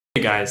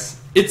Hey guys,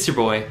 it's your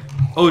boy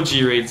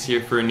OGRaids here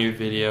for a new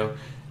video,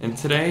 and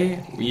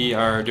today we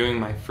are doing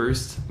my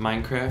first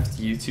Minecraft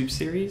YouTube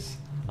series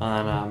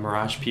on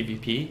Mirage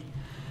PvP.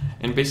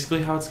 And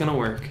basically how it's going to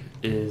work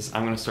is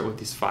I'm going to start with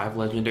these 5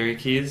 legendary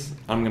keys.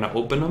 I'm going to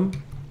open them,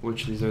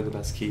 which these are the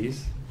best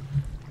keys,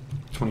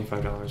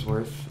 $25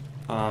 worth.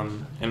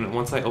 And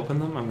once I open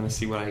them, I'm going to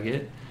see what I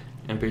get,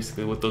 and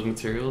basically what those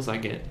materials I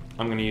get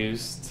I'm going to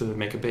use to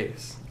make a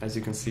base. As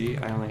you can see,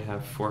 I only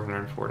have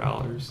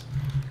 $404,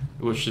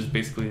 which is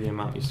basically the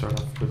amount you start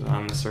off with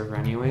on the server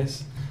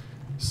anyways.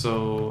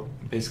 So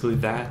basically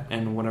that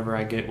and whatever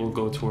I get will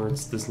go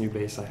towards this new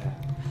base I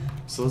have.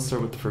 So let's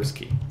start with the first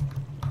key.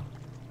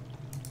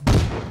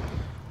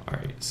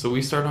 Alright, so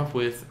we start off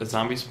with a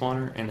zombie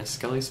spawner and a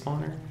skelly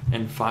spawner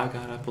and 5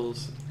 god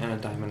apples and a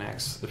diamond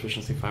axe,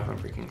 efficiency 5 on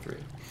breaking 3.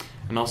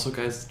 And also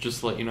guys,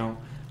 just to let you know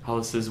how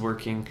this is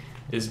working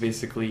is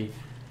basically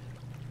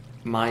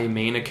my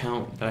main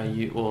account that I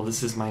use. Well,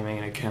 this is my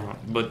main account,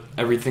 but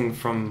everything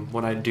from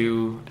what I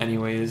do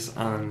anyways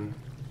on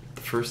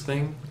the first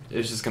thing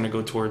is just gonna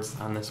go towards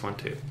on this one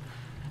too.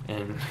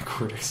 And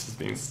Cortex is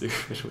being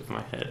stupid with my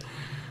head.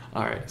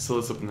 Alright, so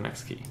let's open the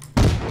next key.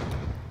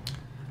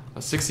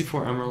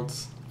 64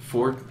 emeralds,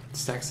 4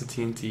 stacks of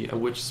TNT, a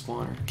witch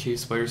spawner, cave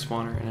spider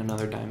spawner, and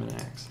another diamond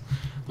axe.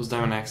 Those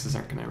diamond axes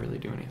aren't gonna really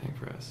do anything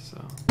for us, so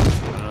let's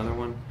open another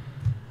one.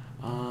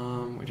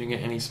 We didn't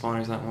get any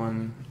spawners that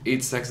one.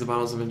 8 stacks of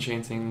bottles of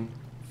enchanting,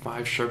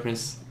 5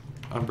 sharpness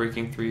on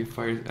breaking 3,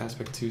 fire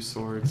aspect 2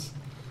 swords,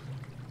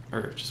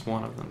 or just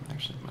one of them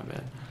actually, my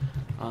bad.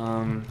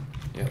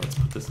 Yeah, let's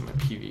put this in my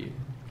PV.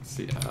 Let's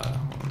see, hold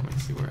on, let me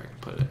see where I can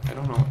put it. I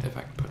don't know if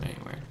I can put it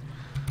anywhere.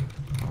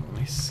 Let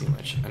me see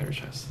my ender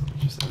chest. Let me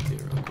just empty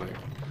it real quick.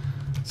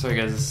 Sorry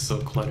guys, this is so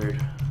cluttered.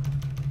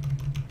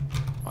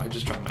 Oh, I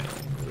just dropped my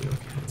really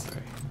okay, sorry. I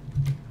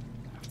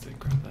have to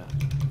grab that.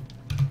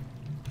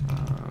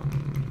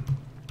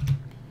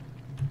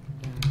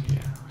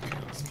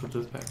 Put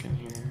this back in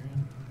here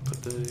and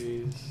put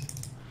these.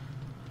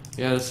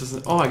 Yeah, this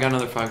isn't. Oh, I got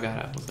another 5 god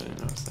apples. I didn't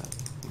notice that.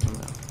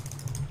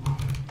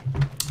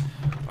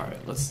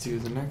 Alright, let's do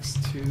the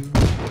next 2.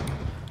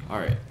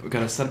 Alright, we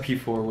got a set of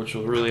P4, which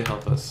will really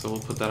help us, so we'll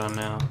put that on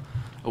now.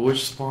 A witch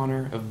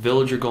spawner, a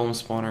villager golem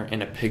spawner,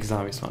 and a pig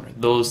zombie spawner.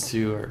 Those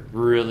 2 are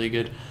really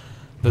good.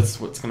 That's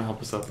what's going to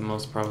help us out the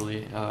most,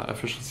 probably.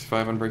 Efficiency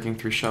 5 on breaking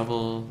 3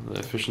 shovel, the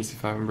efficiency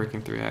 5 on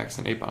breaking 3 axe,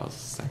 and 8 bottles,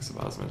 stacks of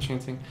bottles of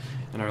enchanting.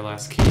 And our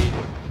last key,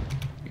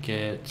 we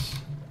get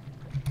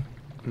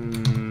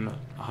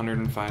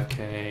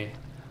 105k,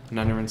 an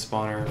enderman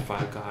spawner,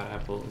 5 god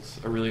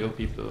apples, a really OP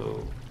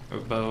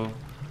bow,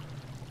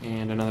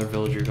 and another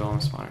villager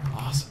golem spawner.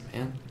 Awesome,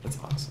 man. That's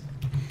awesome.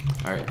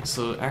 Alright,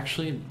 so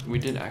actually, we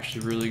did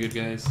actually really good,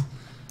 guys.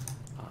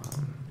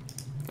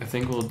 I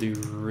think we'll do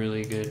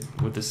really good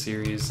with this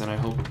series, and I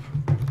hope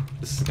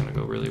this is gonna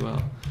go really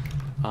well.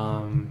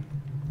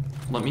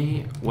 What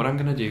I'm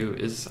gonna do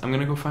is I'm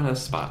gonna go find a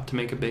spot to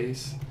make a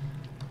base,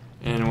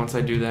 and once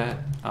I do that,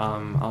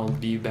 I'll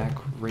be back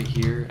right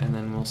here, and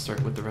then we'll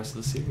start with the rest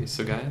of the series.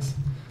 So guys,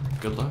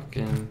 good luck,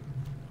 and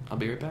I'll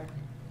be right back.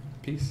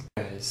 Peace.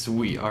 Guys,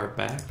 we are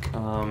back.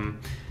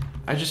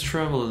 I just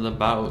traveled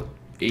about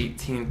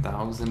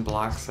 18,000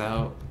 blocks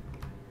out.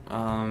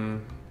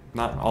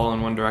 Not all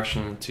in one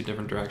direction, in 2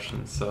 different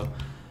directions, so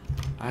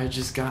I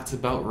just got to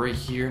about right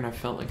here and I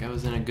felt like I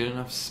was in a good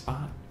enough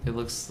spot. It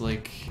looks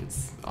like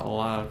it's a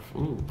lot of,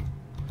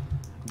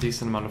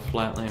 decent amount of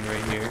flat land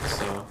right here,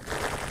 so it'll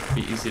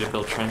be easy to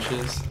build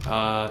trenches.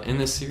 In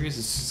this series,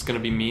 it's just going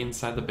to be me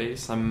inside the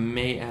base. I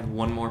may add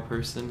one more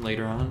person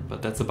later on,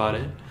 but that's about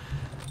it.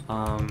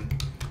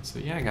 So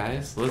yeah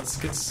guys, let's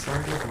get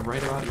started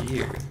right about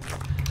here.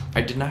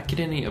 I did not get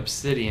any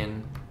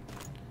obsidian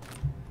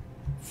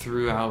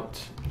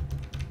throughout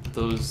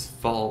those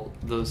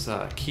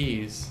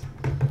keys,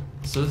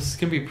 so this is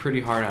gonna be pretty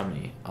hard on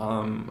me.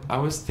 I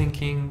was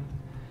thinking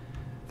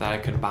that I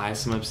could buy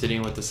some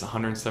obsidian with this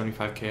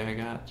 175k I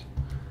got.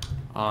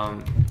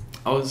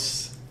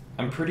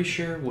 I'm pretty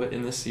sure what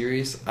in this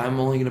series I'm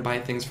only gonna buy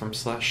things from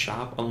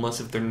 /shop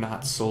unless if they're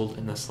not sold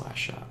in the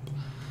 /shop.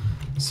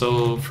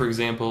 So for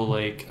example,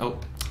 like, oh,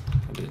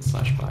 I did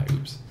 /buy,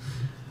 oops.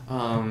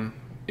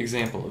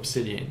 Example,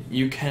 obsidian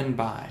you can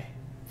buy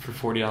for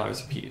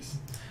 $40 a piece,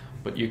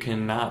 but you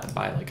cannot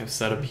buy like a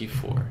set of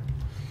P4.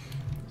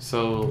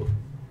 So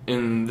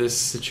in this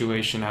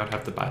situation, I would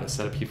have to buy a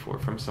set of P4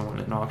 from someone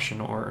in an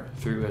auction or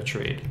through a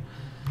trade.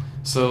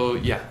 So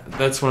yeah,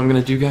 that's what I'm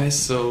gonna do, guys.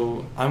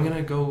 So I'm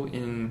gonna go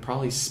in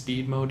probably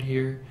speed mode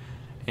here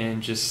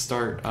and just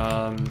start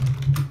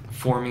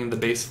forming the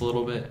base a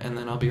little bit, and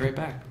then I'll be right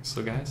back.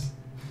 So guys,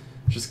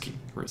 just keep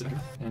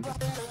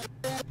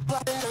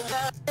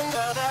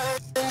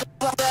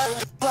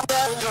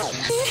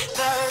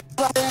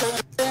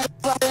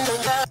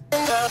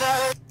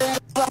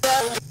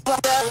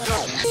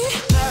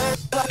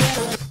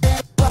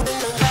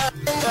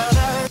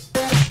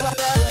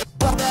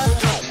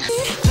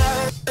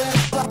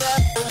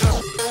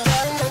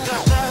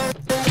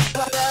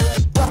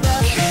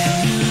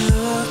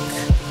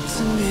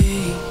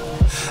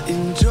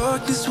and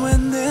darkness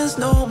when there's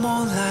no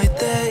more light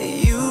that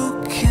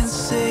you can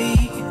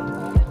see.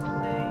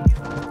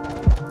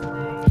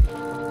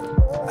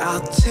 I'll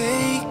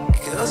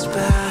take us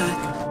back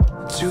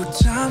to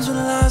times when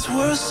lives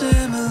were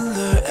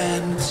similar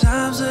and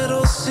times that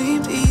all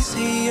seemed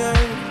easier.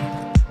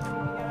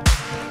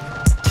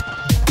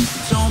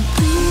 Don't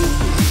be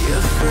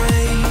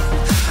afraid,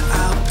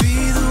 I'll be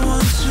the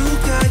one to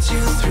guide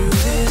you through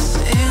this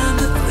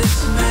endless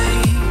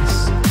maze.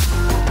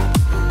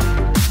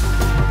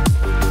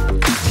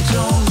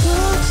 Don't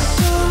look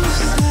so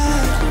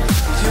sad,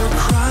 your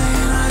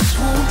crying eyes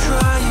won't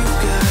dry. You've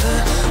gotta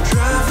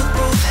drive with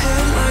both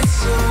headlights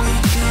so we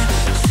can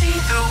see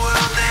the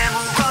world and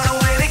we'll run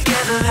away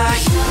together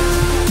like you.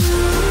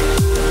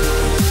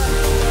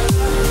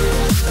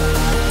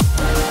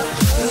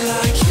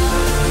 Like you.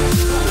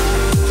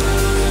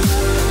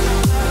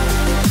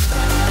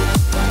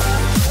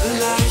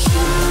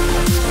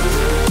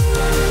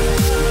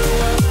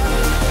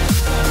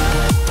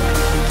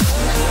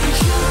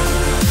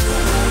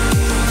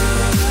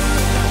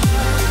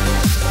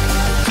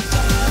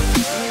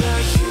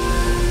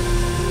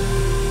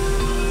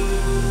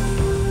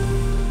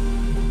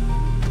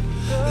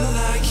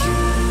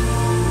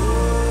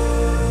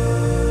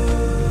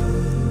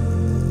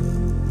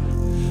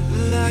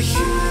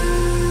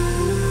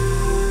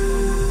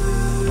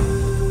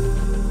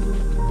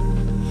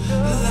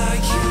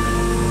 Like you.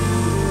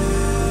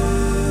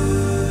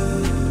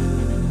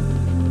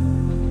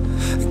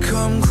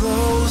 Come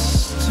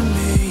close to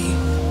me,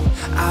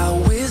 I'll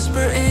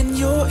whisper in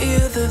your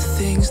ear the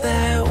things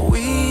that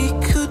we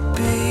could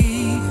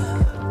be.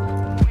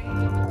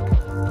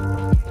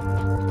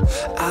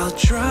 I'll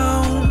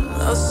drown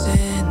us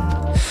in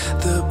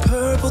the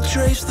purple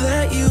drapes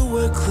that you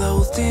were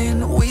clothed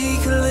in. We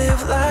could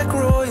live like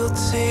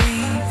royalty.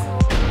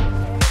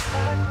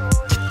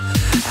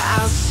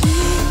 I'll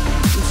sing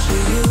to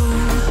you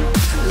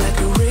like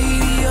a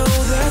radio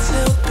that's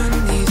held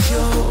beneath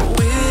your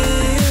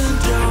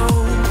window.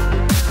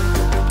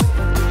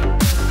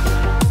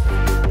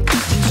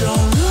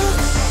 Don't look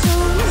so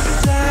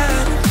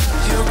sad,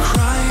 your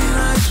crying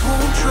eyes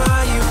won't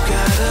dry. You've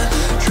gotta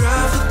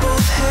drive with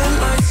both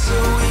headlights so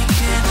we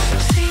can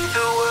see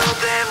the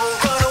world and we'll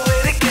run away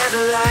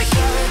together like you.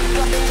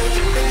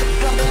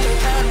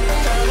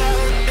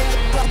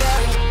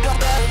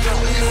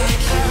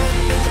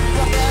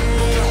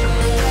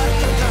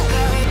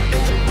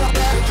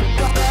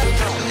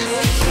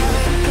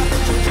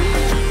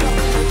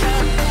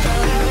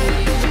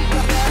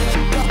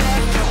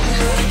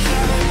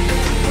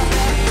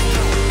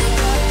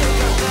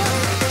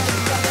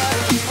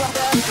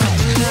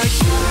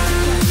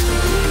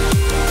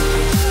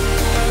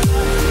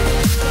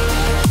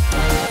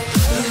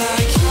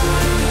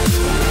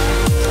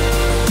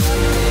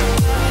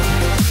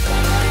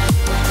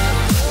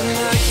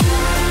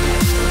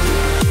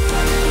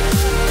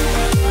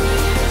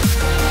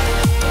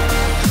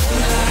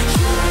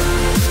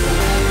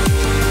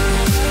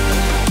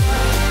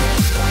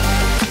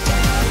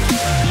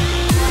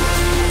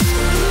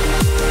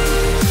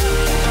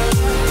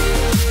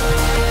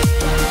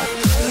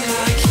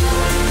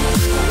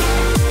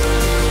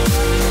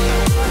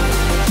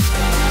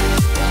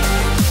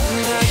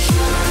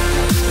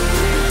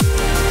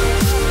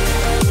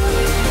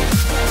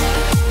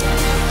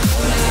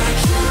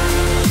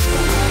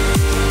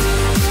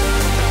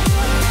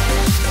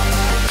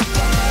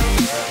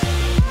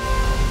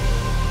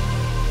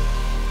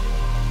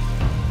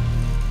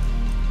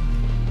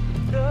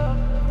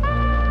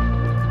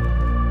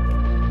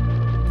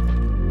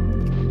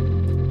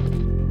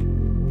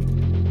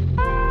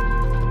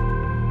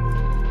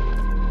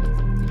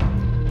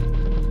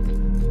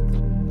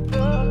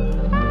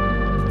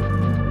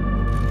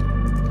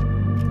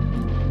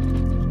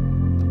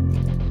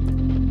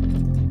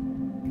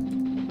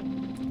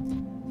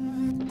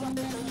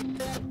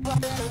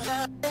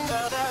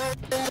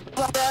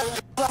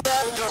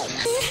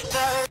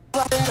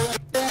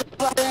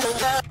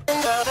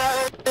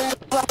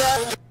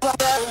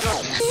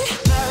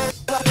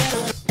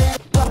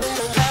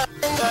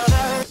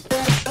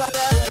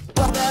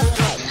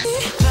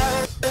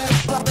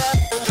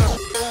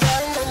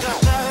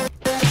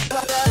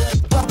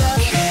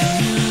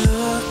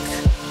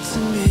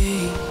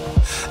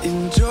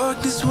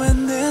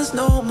 When there's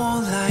no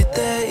more light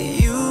that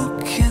you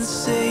can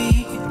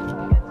see,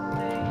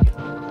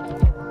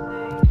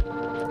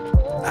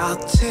 I'll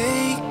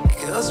take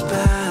us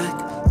back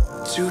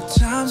to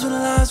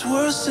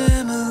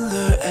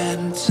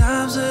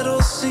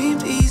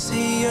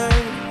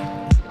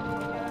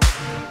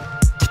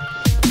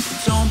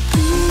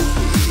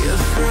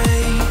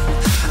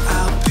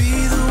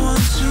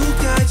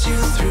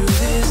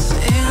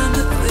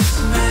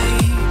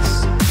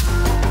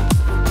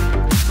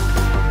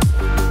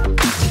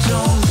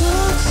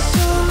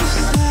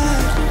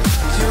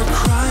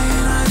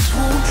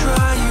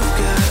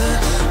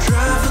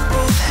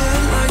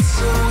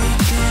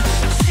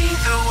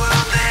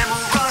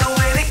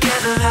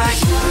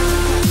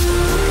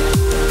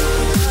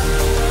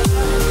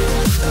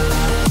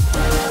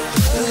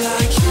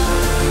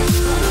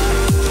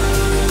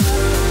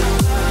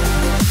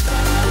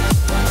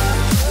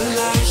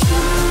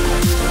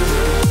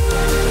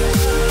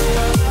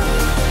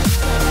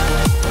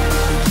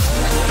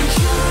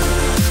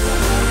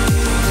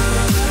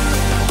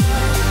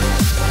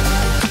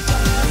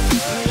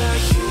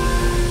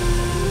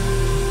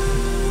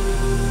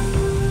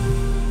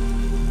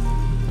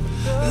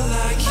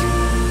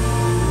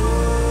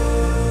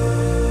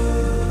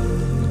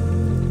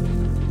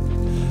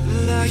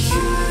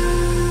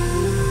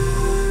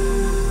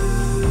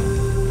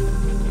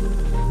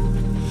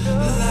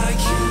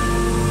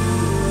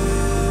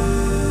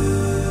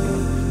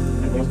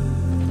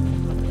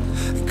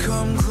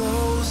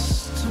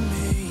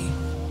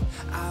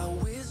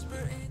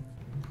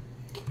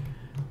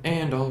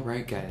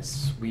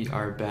guys, we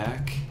are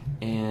back,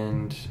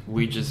 and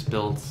we just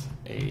built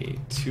a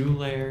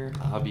 2-layer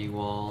obby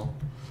wall,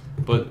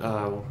 but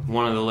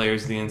one of the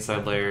layers, the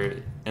inside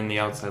layer and the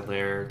outside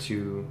layer,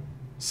 to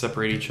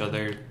separate each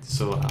other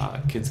so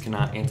kids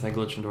cannot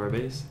anti-glitch into our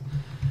base.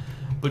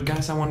 But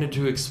guys, I wanted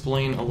to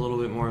explain a little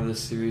bit more of this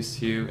series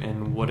to you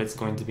and what it's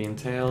going to be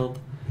entailed.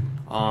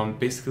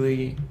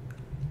 Basically,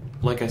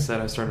 like I said,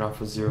 I started off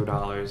with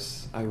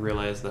 $0. I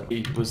realized that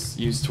it was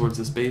used towards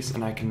this base,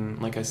 and I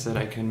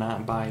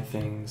cannot buy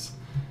things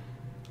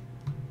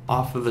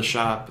off of the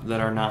shop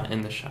that are not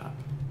in the shop.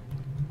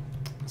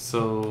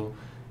 So,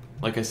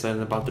 like I said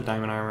about the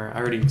diamond armor, I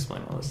already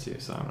explained all this to you,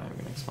 so I'm not even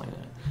gonna explain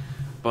it.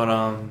 But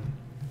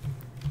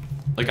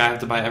like I have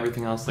to buy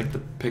everything else, like the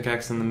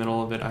pickaxe in the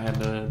middle of it, I had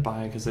to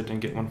buy because I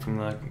didn't get one from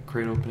the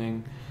crate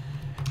opening.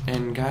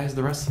 And guys,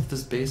 the rest of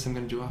this base I'm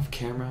going to do off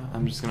camera.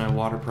 I'm just going to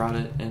water prod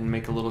it and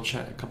make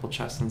a couple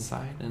chests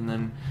inside, and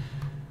then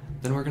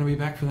we're going to be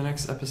back for the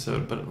next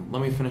episode. But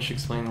let me finish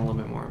explaining a little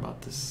bit more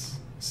about this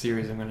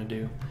series I'm going to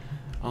do.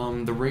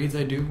 The raids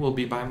I do will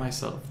be by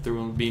myself. There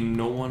will be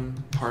no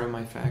one part of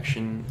my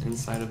faction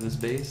inside of this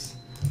base.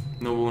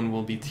 No one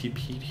will be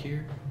TP'd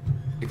here,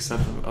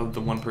 except of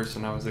the one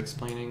person I was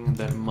explaining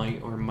that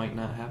might or might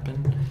not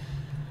happen.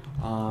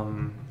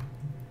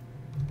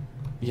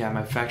 Yeah,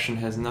 my faction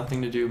has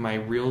nothing to do, my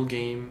real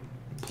game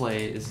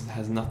play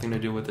has nothing to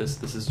do with this.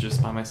 This is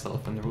just by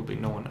myself, and there will be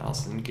no one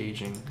else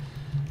engaging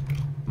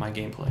my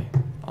gameplay.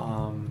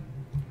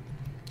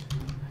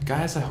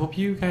 Guys, I hope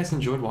you guys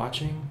enjoyed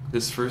watching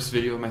this first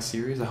video of my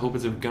series. I hope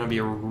it's gonna be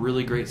a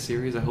really great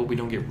series. I hope we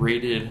don't get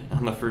raided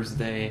on the first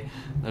day.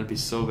 That'd be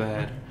so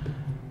bad.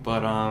 But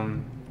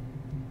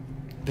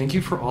thank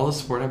you for all the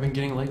support I've been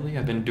getting lately.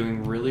 I've been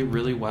doing really,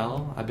 really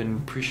well. I've been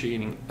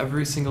appreciating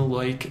every single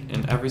like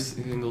and every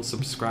single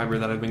subscriber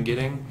that I've been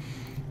getting,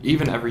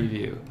 even every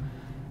view.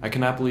 I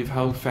cannot believe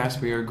how fast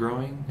we are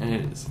growing, and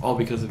it's all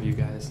because of you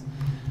guys.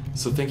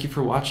 So thank you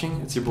for watching.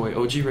 It's your boy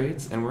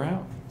OGRaids, and we're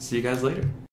out. See you guys later.